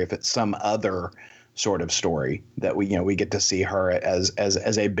story, if it's some other sort of story that we get to see her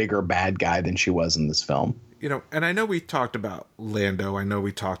as a bigger bad guy than she was in this film. And I know we talked about Lando. I know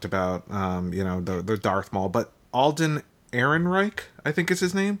we talked about, the Darth Maul, but Alden Ehrenreich, I think is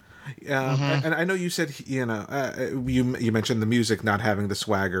his name. And I know you said, you mentioned the music not having the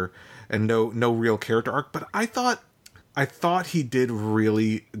swagger and no real character arc, but I thought he did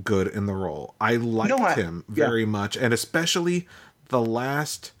really good in the role. I liked him very much, and especially the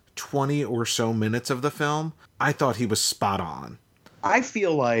last 20 or so minutes of the film, I thought he was spot on. I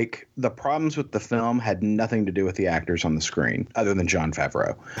feel like the problems with the film had nothing to do with the actors on the screen, other than Jon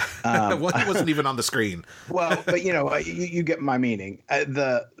Favreau. Well, he wasn't even on the screen. Well, but you get my meaning.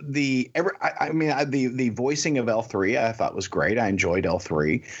 The voicing of L3 I thought was great. I enjoyed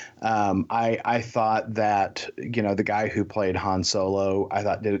L3. I thought that the guy who played Han Solo, I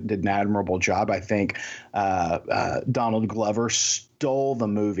thought did an admirable job. I think Donald Glover stole the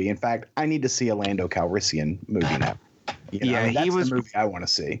movie. In fact, I need to see a Lando Calrissian movie now. That's he was the movie I want to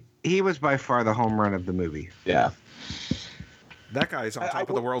see. He was by far the home run of the movie. Yeah, that guy's on top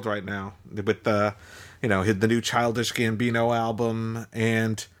of the world right now with the new Childish Gambino album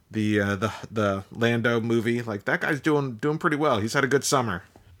and the Lando movie. Like, that guy's doing pretty well. He's had a good summer,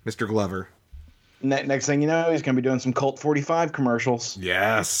 Mr. Glover. Next thing you know, he's going to be doing some Colt 45 commercials.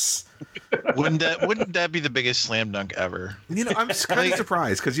 Yes. Wouldn't that be the biggest slam dunk ever? I'm kind of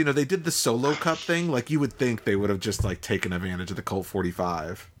surprised because they did the Solo Cup thing. Like, you would think they would have just taken advantage of the Colt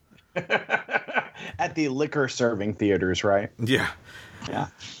 45 at the liquor serving theaters, right? Yeah.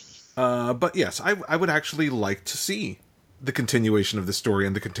 But yes, I would actually like to see the continuation of the story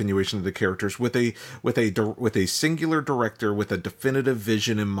and the continuation of the characters with a singular director with a definitive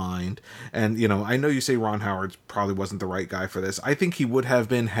vision in mind. And I know you say Ron Howard probably wasn't the right guy for this. I think he would have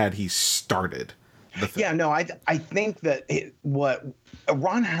been had he started the film. Yeah, no, I think that what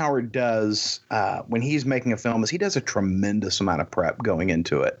Ron Howard does when he's making a film is he does a tremendous amount of prep going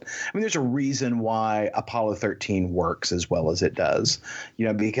into it. I mean, there's a reason why Apollo 13 works as well as it does,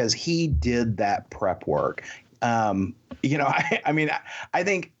 because he did that prep work. I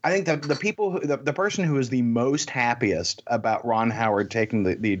think that the people, the person who is the most happiest about Ron Howard taking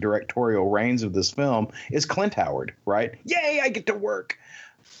the directorial reins of this film is Clint Howard, right? Yay, I get to work.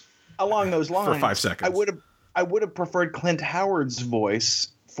 Along those lines, for 5 seconds, I would have preferred Clint Howard's voice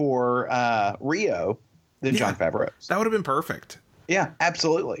for Rio than Jon Favreau's. That would have been perfect. Yeah,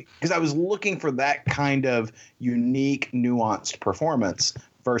 absolutely. Because I was looking for that kind of unique, nuanced performance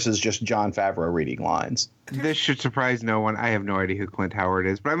versus just Jon Favreau reading lines. This should surprise no one. I have no idea who Clint Howard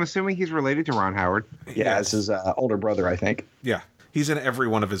is, but I'm assuming he's related to Ron Howard. Yeah, it's his older brother, I think. Yeah, he's in every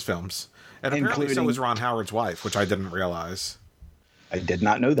one of his films. And apparently so is Ron Howard's wife, which I didn't realize. I did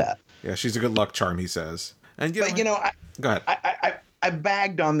not know that. Yeah, she's a good luck charm, he says. And go ahead. I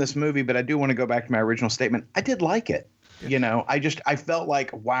bagged on this movie, but I do want to go back to my original statement. I did like it. Yeah. I felt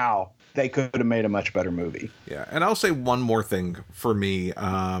like, wow, they could have made a much better movie. Yeah, and I'll say one more thing for me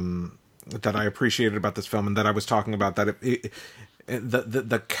that I appreciated about this film, and that I was talking about, that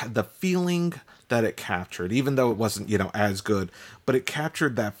the feeling that it captured, even though it wasn't as good, but it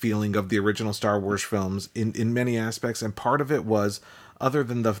captured that feeling of the original Star Wars films in many aspects. And part of it was, other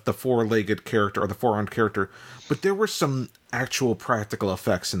than the four-legged character or the four-armed character, but there were some actual practical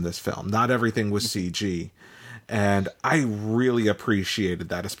effects in this film. Not everything was CG. And I really appreciated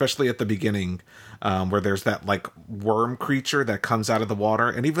that, especially at the beginning, where there's that worm creature that comes out of the water.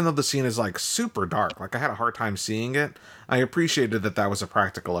 And even though the scene is super dark, I had a hard time seeing it, I appreciated that was a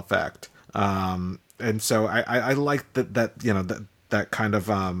practical effect. And so I liked that kind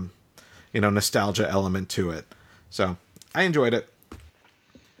of nostalgia element to it. So I enjoyed it.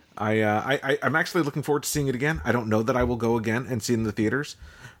 I'm actually looking forward to seeing it again. I don't know that I will go again and see it in the theaters,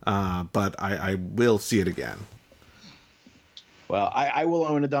 but I will see it again. Well, I will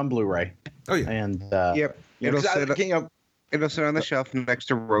own it on Blu-ray. Oh yeah, and yep, it'll sit on the shelf next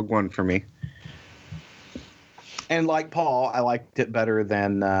to Rogue One for me. And like Paul, I liked it better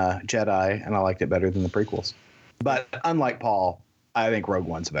than Jedi, and I liked it better than the prequels. But unlike Paul, I think Rogue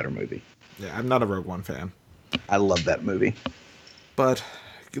One's a better movie. Yeah, I'm not a Rogue One fan. I love that movie. But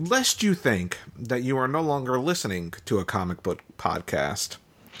lest you think that you are no longer listening to a comic book podcast,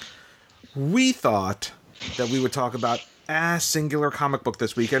 we thought that we would talk about a singular comic book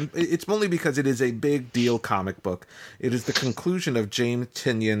this week, and it's only because it is a big deal comic book. It is the conclusion of James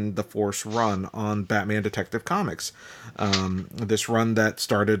Tynion IV's run on Batman Detective Comics. This run that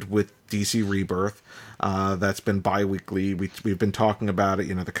started with DC Rebirth, that's been bi-weekly. We've been talking about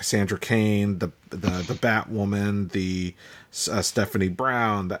it, the Cassandra Cain, the Batwoman, the Stephanie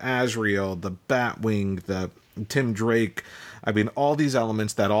Brown, the Azrael, the Batwing, the Tim Drake. I mean, all these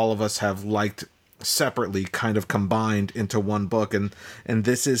elements that all of us have liked separately kind of combined into one book, and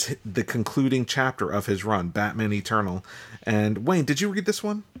this is the concluding chapter of his run, Batman Eternal. And Wayne, did you read this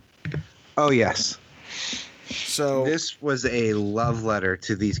one? Oh yes. So This was a love letter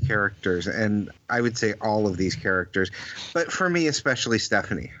to these characters, and I would say all of these characters, but for me, especially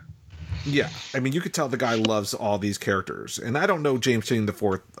Stephanie. yeah, I mean, you could tell the guy loves all these characters, and I don't know James Tynion the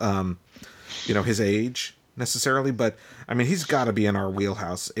Fourth, his age necessarily, but I mean, he's got to be in our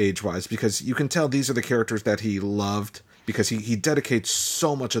wheelhouse age-wise because you can tell these are the characters that he loved because he dedicates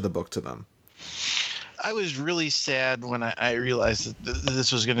so much of the book to them. I was really sad when I realized that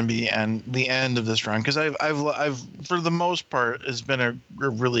this was going to be the end of this run because I've for the most part has been a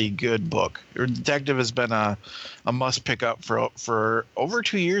really good book. Detective has been a must pick up for over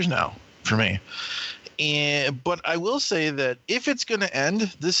 2 years now for me. But I will say that if it's going to end,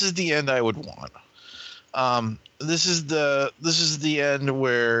 this is the end I would want. This is the end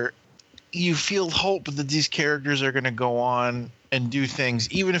where you feel hope that these characters are going to go on and do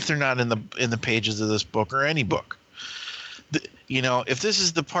things, even if they're not in the pages of this book or any book. If this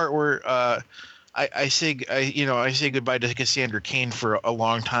is the part where I say goodbye to Cassandra Cain for a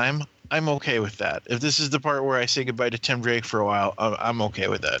long time, I'm okay with that. If this is the part where I say goodbye to Tim Drake for a while, I'm okay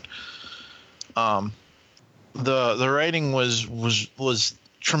with that. The writing was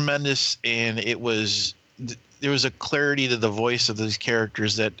tremendous, and there was a clarity to the voice of these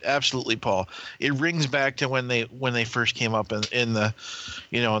characters that absolutely, Paul, it rings back to when they first came up in the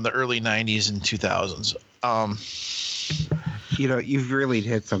early 90s and 2000s. You've really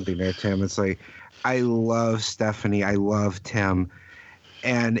hit something there, Tim. It's like, I love Stephanie. I love Tim.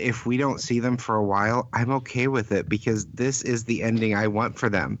 And if we don't see them for a while, I'm okay with it because this is the ending I want for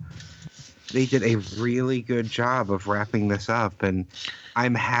them. They did a really good job of wrapping this up, and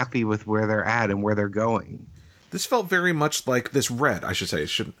I'm happy with where they're at and where they're going. This felt very much like this read, I should say.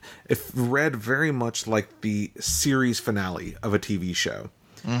 It read very much like the series finale of a TV show.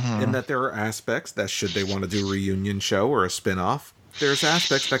 Mm-hmm. In that there are aspects that, should they want to do a reunion show or a spin-off, there's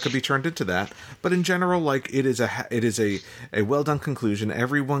aspects that could be turned into that. But in general, like, it is a well-done conclusion.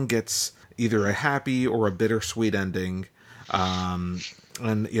 Everyone gets either a happy or a bittersweet ending.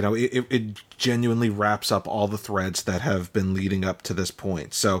 And, it genuinely wraps up all the threads that have been leading up to this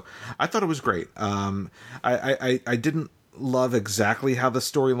point. So I thought it was great. I didn't love exactly how the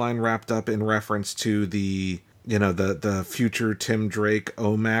storyline wrapped up in reference to the future Tim Drake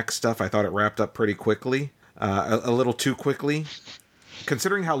OMAC stuff. I thought it wrapped up pretty quickly, a little too quickly.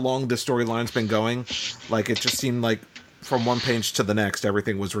 Considering how long the storyline's been going, like, it just seemed like from one page to the next,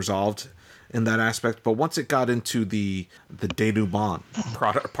 everything was resolved in that aspect. But once it got into the denouement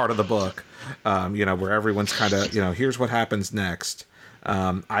part of the book, where everyone's kind of, here's what happens next.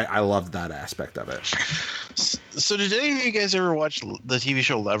 I loved that aspect of it. So did any of you guys ever watch the TV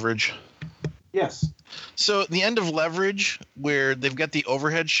show Leverage? Yes. So the end of Leverage, where they've got the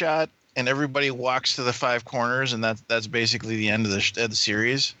overhead shot and everybody walks to the five corners, and that's basically the end of the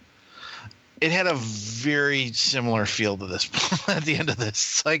series. It had a very similar feel to this at the end of this.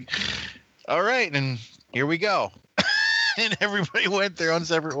 It's like, all right, and here we go. And everybody went their own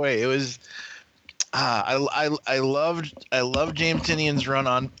separate way. It was I loved James Tynion's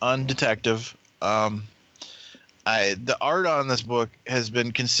run on Detective. The art on this book has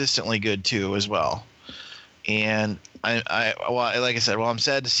been consistently good too as well. And like I said, I'm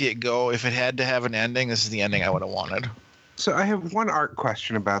sad to see it go. If it had to have an ending, this is the ending I would have wanted. So I have one art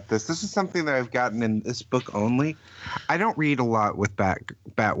question about this. This is something that I've gotten in this book only. I don't read a lot with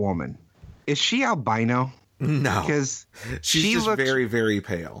Batwoman. Is she albino? No, because she looks very, very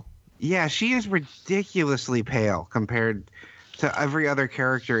pale. Yeah, she is ridiculously pale compared to every other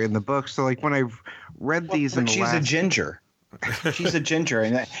character in the book. So, like, when I've read these, she's a ginger. She's a ginger,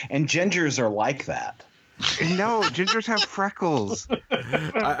 and gingers are like that. No, gingers have freckles.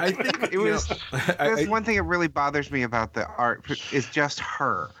 I think it was. That's one thing that really bothers me about the art is just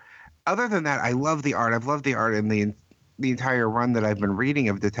her. Other than that, I love the art. I've loved the art in the entire run that I've been reading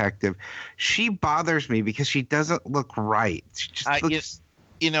of Detective. She bothers me because she doesn't look right. She just looks.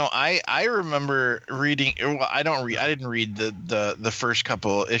 I remember reading. Well, I didn't read the first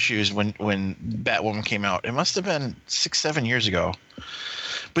couple issues when Batwoman came out. It must have been 6-7 years ago.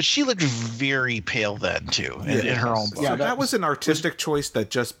 But she looked very pale then too in her own book. Yeah, that was an artistic choice that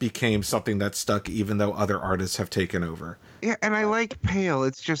just became something that stuck, even though other artists have taken over. Yeah, and I like pale.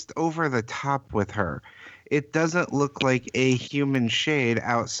 It's just over the top with her. It doesn't look like a human shade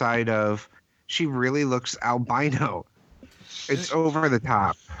outside of. She really looks albino. It's over the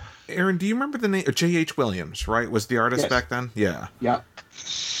top. Aaron, do you remember the name? J.H. Williams, right? Was the artist back then? Yeah. Yeah.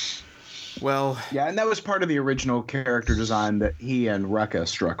 Well. Yeah, and that was part of the original character design that he and Rucka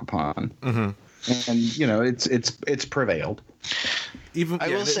struck upon. Mm-hmm. And it's prevailed.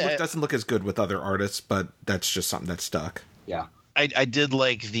 It doesn't look as good with other artists, but that's just something that stuck. Yeah. I did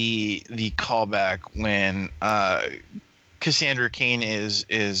like the callback when Cassandra Cain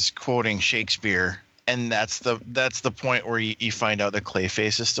is quoting Shakespeare, and that's the point where you find out that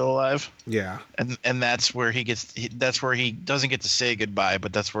Clayface is still alive. Yeah, and that's where he doesn't get to say goodbye,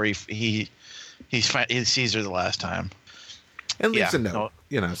 but that's where he sees her the last time. And leaves a note,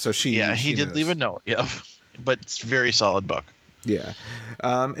 so she he did knows. leave a note. Yeah, but it's a very solid book. Yeah.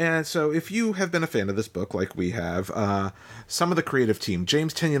 And so if you have been a fan of this book like we have, some of the creative team,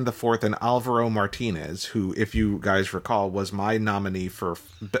 James Tynion IV and Alvaro Martinez, who, if you guys recall, was my nominee for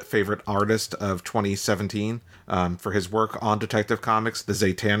favorite artist of 2017 for his work on Detective Comics, the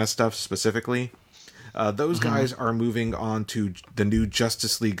Zatanna stuff specifically. Those guys are moving on to the new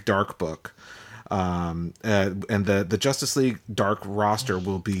Justice League Dark book. And the Justice League Dark roster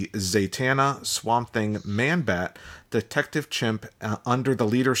will be Zatanna, Swamp Thing, Man-Bat, Detective Chimp, under the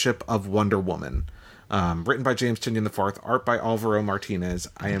leadership of Wonder Woman. Written by James Tynion IV, art by Alvaro Martinez.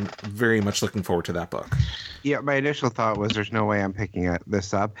 I am very much looking forward to that book. Yeah, my initial thought was there's no way I'm picking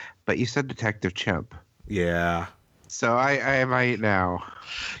this up, but you said Detective Chimp. Yeah. So I might now.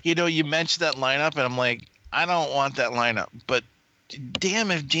 You mentioned that lineup, and I'm like, I don't want that lineup, but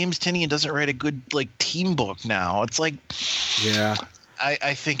damn if James Tynion doesn't write a good team book now. It's like, yeah,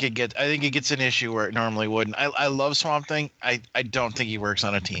 I think it gets an issue where it normally wouldn't. I love Swamp Thing. I don't think he works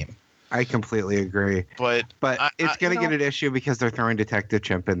on a team. I completely agree. But it's going to get an issue because they're throwing Detective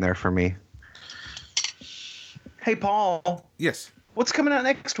Chimp in there for me. Hey, Paul. Yes. What's coming out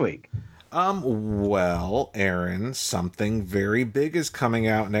next week? Well, Aaron, something very big is coming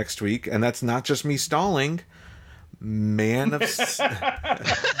out next week, and that's not just me stalling. Man of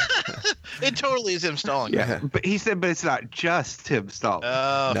It totally is him stalling. Yeah, but he said, but it's not just him stalling.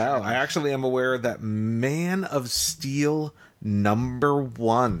 No, I actually am aware that Man of Steel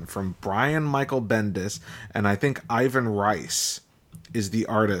 #1 from Brian Michael Bendis, and I think Ivan Rice is the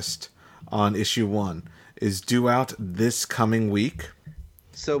artist on issue 1, is due out this coming week.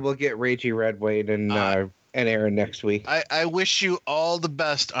 So we'll get Ragey Redwayne and Aaron next week. I wish you all the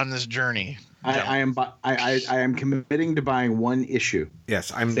best on this journey. I am committing to buying one issue.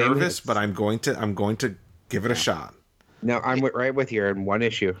 Yes, I'm nervous, but I'm going to give it a shot. No, I'm right with you in one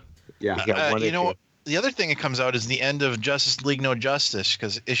issue. Yeah, You got one issue. The other thing that comes out is the end of Justice League No Justice,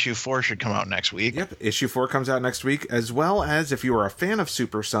 because issue 4 should come out next week. Yep, issue 4 comes out next week, as well as, if you are a fan of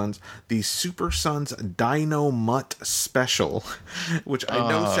Super Sons, the Super Sons Dino Mutt special, which I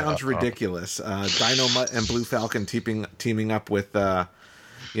know sounds ridiculous. Dino Mutt and Blue Falcon teaming up with are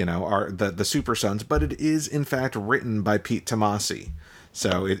the Super Sons, but it is in fact written by Pete Tomasi.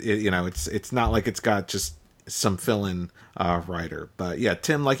 So it's not like it's got just some fill-in writer. But yeah,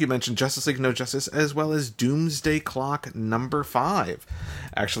 Tim, like you mentioned, Justice League No Justice, as well as Doomsday Clock #5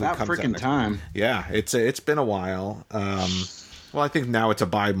 actually about comes freaking out. time. Yeah, it's been a while. Well, I think now it's a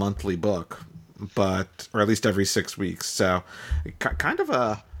bi-monthly book, or at least every 6 weeks. So kind of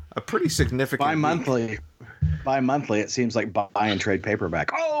a pretty significant Bi-monthly, it seems like buy and trade paperback.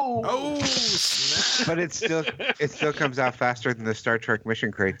 Oh, snap. But it still comes out faster than the Star Trek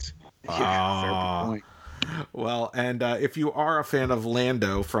mission crates. Fair point. Well, and if you are a fan of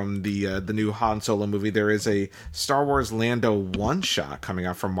Lando from the new Han Solo movie, there is a Star Wars Lando one-shot coming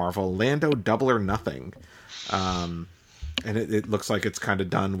out from Marvel, Lando Double or Nothing. And it looks like it's kind of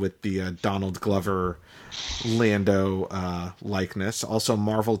done with the Donald Glover Lando likeness. Also,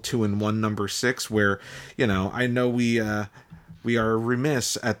 Marvel 2-in-1 #6, where, I know we are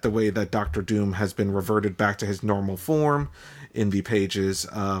remiss at the way that Doctor Doom has been reverted back to his normal form in the pages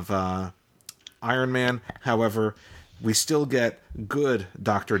of Iron Man. However, we still get good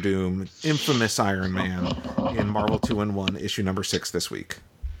Doctor Doom, infamous Iron Man, in Marvel 2-in-1 issue #6 this week.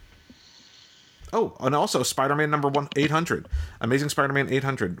 Oh, and also Spider-Man #800, Amazing Spider-Man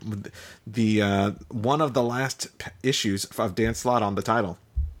 800, the one of the last issues of Dan Slott on the title.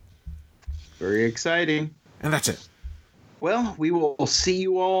 Very exciting. And that's it. Well, we will see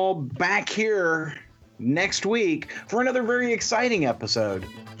you all back here next week for another very exciting episode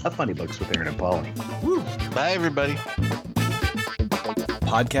of Funny Books with Aaron and Polly. Woo. Bye, everybody.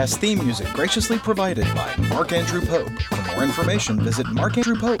 Podcast theme music graciously provided by Mark Andrew Pope. For more information, visit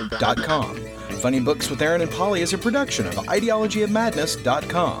markandrewpope.com. Funny Books with Aaron and Polly is a production of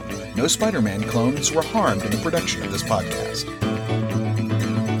ideologyofmadness.com. No Spider-Man clones were harmed in the production of this podcast.